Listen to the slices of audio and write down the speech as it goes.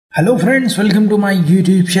Hello friends, welcome to my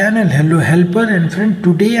YouTube channel Hello Helper. And friend,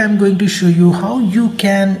 today I'm going to show you how you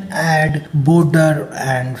can add border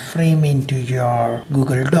and frame into your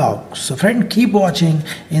Google Docs. So friend, keep watching.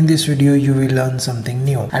 In this video you will learn something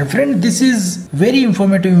new. And friend, this is very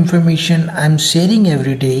informative information I'm sharing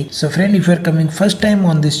every day. So friend, if you're coming first time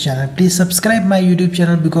on this channel, please subscribe my YouTube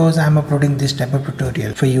channel because I'm uploading this type of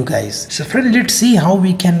tutorial for you guys. So friend, let's see how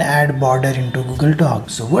we can add border into Google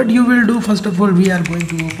Docs. So what you will do, first of all, we are going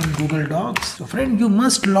to open Google Docs. So friend, you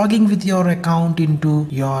must log in with your account into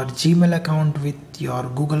your Gmail account with your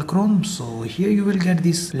Google Chrome. So here you will get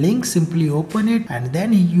this link, simply open it and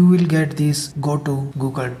then you will get this go to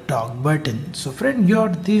Google Doc button. So friend,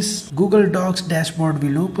 this Google Docs dashboard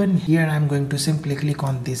will open. Here I'm going to simply click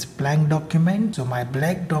on this blank document. So my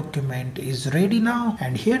blank document is ready now,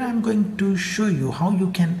 and here I'm going to show you how you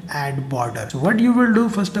can add border. So what you will do,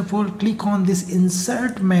 first of all, click on this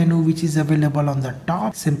insert menu which is available on the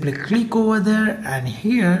top. Simply click over there and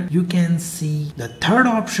here you can see the third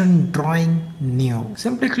option, drawing new.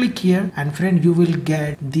 Simply click here and friend, you will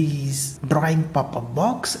get these drawing pop-up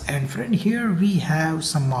box, and friend, here we have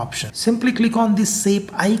some options. Simply click on this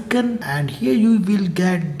shape icon and here you will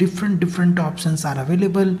get different options are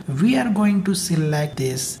available. We are going to select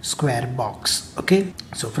this square box. Okay,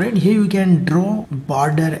 so friend, here you can draw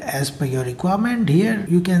border as per your requirement. Here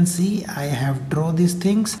you can see I have draw these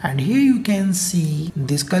things, and here you can see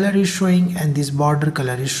this color is showing and this border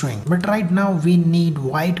color is showing, but right now we need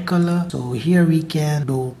white color. So here we can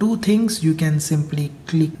do two things. You can simply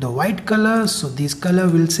click the white color, so this color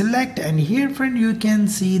will select, and here friend, you can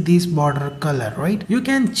see this border color, right? You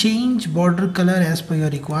can change border color as per your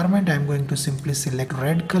requirement. I'm going to simply select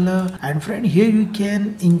red color, and friend, here you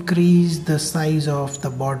can increase the size of the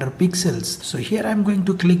border pixels. So here I'm going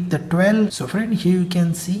to click the 12. So friend, here you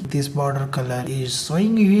can see this border color is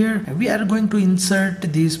showing here, and we are going to insert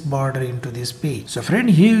this border into this page. So friend,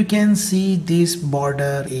 here you can see this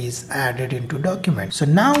border is added into document. So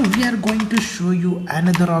now we are going to show you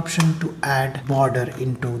another option to add border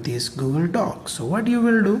into this Google Docs. So what you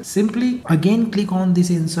will do, simply again click on this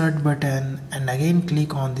insert button and again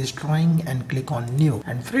click on this drawing and click on new.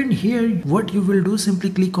 And friend, here what you will do, simply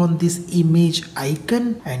click on this image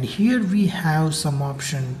icon and here we have some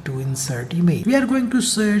option to insert image. We are going to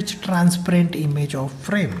search transparent image of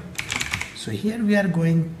frame. So here we are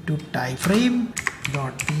going to type frame.png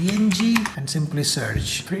and simply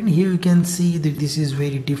search. Friend, here you can see that this is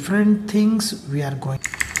very different things. We are going to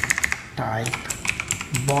type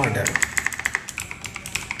border.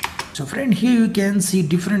 So friend, here you can see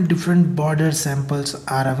different border samples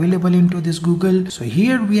are available into this Google. So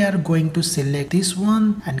here we are going to select this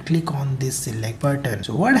one and click on this select button.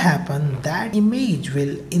 So what happened, that image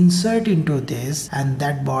will insert into this and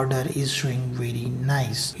that border is showing very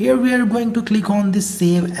nice. Here we are going to click on this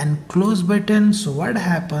save and close button. So what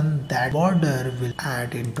happened, that border will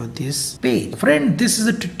add into this page. Friend, this is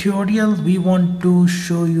a tutorial. We want to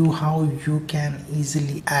show you how you can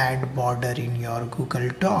easily add border in your Google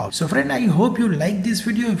Docs. So friend, I hope you like this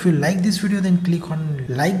video. If you like this video, then click on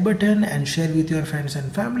like button and share with your friends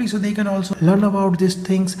and family so they can also learn about these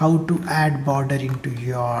things, how to add border into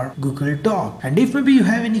your Google Doc. And if maybe you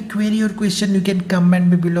have any query or question, you can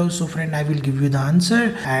comment me below. So friend, I will give you the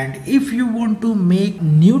answer. And if you want to make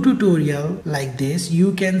new tutorial like this,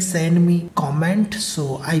 you can send me comment.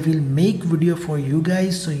 So I will make video for you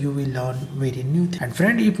guys so you will learn very new things. And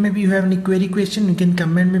friend, if maybe you have any query question, you can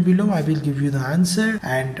comment me below. I will give you the answer.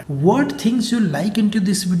 And what things you like into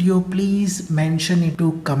this video, please mention it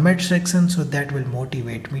to comment section so that will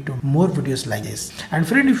motivate me to more videos like this. And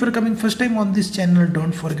friend, if you're coming first time on this channel,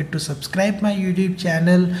 don't forget to subscribe my YouTube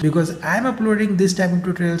channel because I'm uploading this type of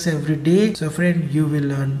tutorials every day. So friend, you will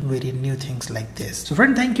learn very new things like this. So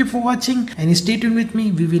friend, thank you for watching and stay tuned with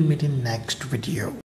me. We will meet in next video.